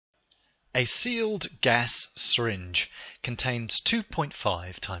A sealed gas syringe contains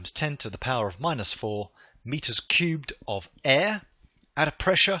 2.5 times 10 to the power of minus 4 meters cubed of air at a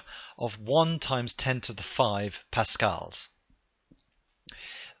pressure of 1 times 10 to the 5 pascals.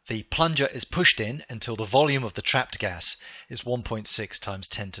 The plunger is pushed in until the volume of the trapped gas is 1.6 times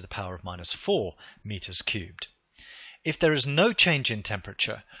 10 to the power of minus 4 meters cubed. If there is no change in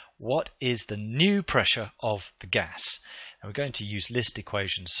temperature, what is the new pressure of the gas? And we're going to use list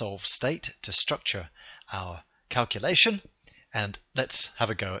equation solve state to structure our calculation, and let's have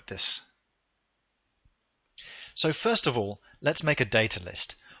a go at this. So first of all, let's make a data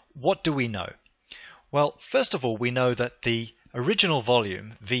list. What do we know? Well, first of all, we know that the original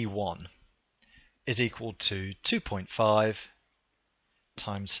volume, V1, is equal to 2.5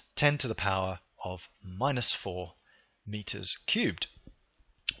 times 10 to the power of minus 4 meters cubed.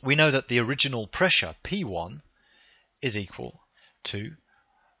 We know that the original pressure, P1, is equal to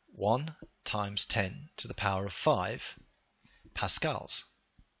 1 times 10 to the power of 5 pascals.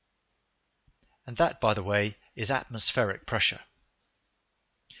 And that, by the way, is atmospheric pressure.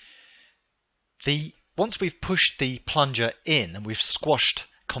 Once we've pushed the plunger in and we've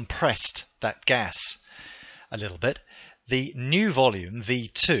compressed that gas a little bit, the new volume,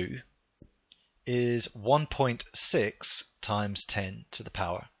 V2, is 1.6 times 10 to the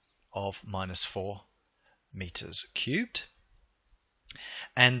power of minus 4 meters cubed.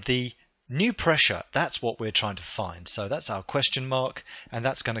 And the new pressure, that's what we're trying to find. So that's our question mark, and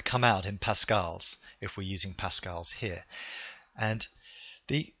that's going to come out in pascals if we're using pascals here. And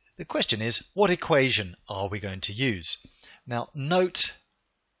the question is, what equation are we going to use? Now note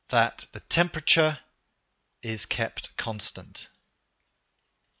that the temperature is kept constant.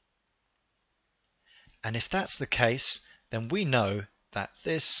 And if that's the case, then we know that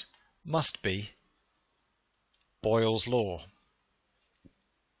this must be Boyle's law,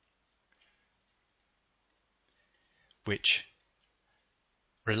 which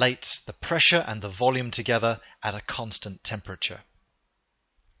relates the pressure and the volume together at a constant temperature.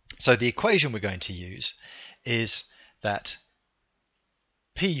 So the equation we're going to use is that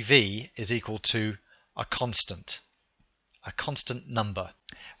PV is equal to a constant number,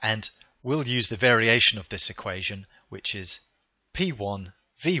 and we'll use the variation of this equation, which is P1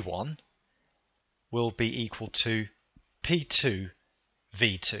 V1 will be equal to P2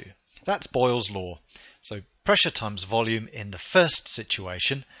 V2. That's Boyle's law. So pressure times volume in the first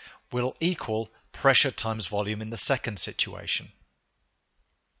situation will equal pressure times volume in the second situation.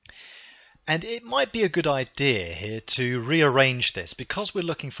 And it might be a good idea here to rearrange this. Because we're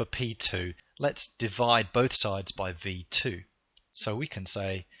looking for P2, let's divide both sides by V2. So we can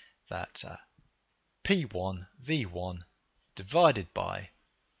say that P1 V1 divided by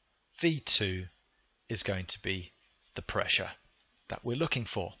V2 is going to be the pressure that we're looking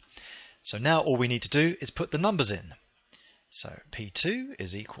for. So now all we need to do is put the numbers in. So P2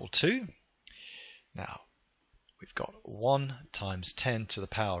 is equal to, now we've got 1 times 10 to the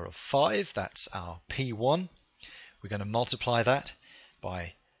power of 5, that's our P1. We're going to multiply that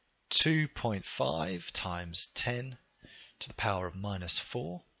by 2.5 times 10 to the power of minus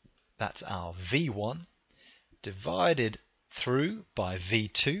 4, that's our V1, divided through by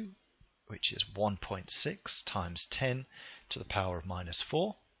V2, which is 1.6 times 10 to the power of minus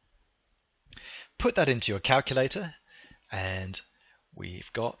 4. Put that into your calculator, and we've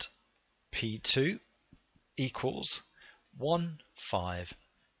got P2 equals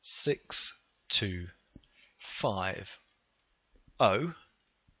 15625,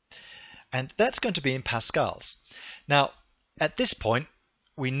 and that's going to be in pascals. Now, at this point,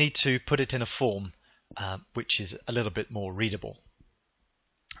 we need to put it in a form which is a little bit more readable.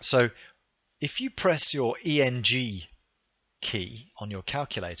 So if you press your ENG key on your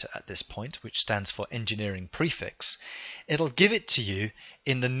calculator at this point, which stands for engineering prefix, it'll give it to you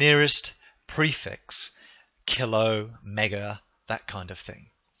in the nearest prefix, kilo, mega, that kind of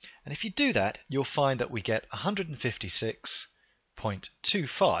thing. And if you do that, you'll find that we get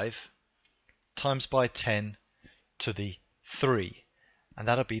 156.25 times by 10 to the 3, and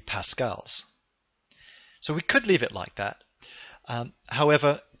that'll be pascals. So we could leave it like that.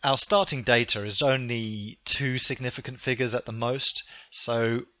 However, our starting data is only 2 significant figures at the most,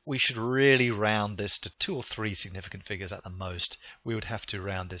 so we should really round this to 2 or 3 significant figures at the most. We would have to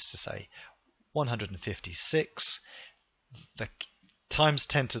round this to say 156. The times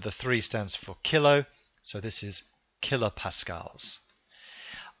 10 to the 3 stands for kilo, so this is kilopascals.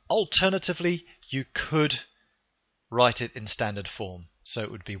 Alternatively, you could write it in standard form, so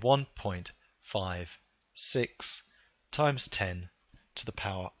it would be 1.56 times 10 to the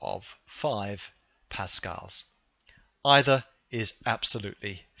power of 5 pascals. Either is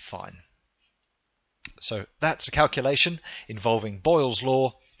absolutely fine. So that's a calculation involving Boyle's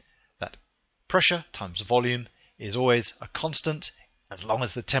law that pressure times volume is always a constant as long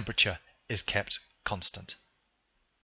as the temperature is kept constant.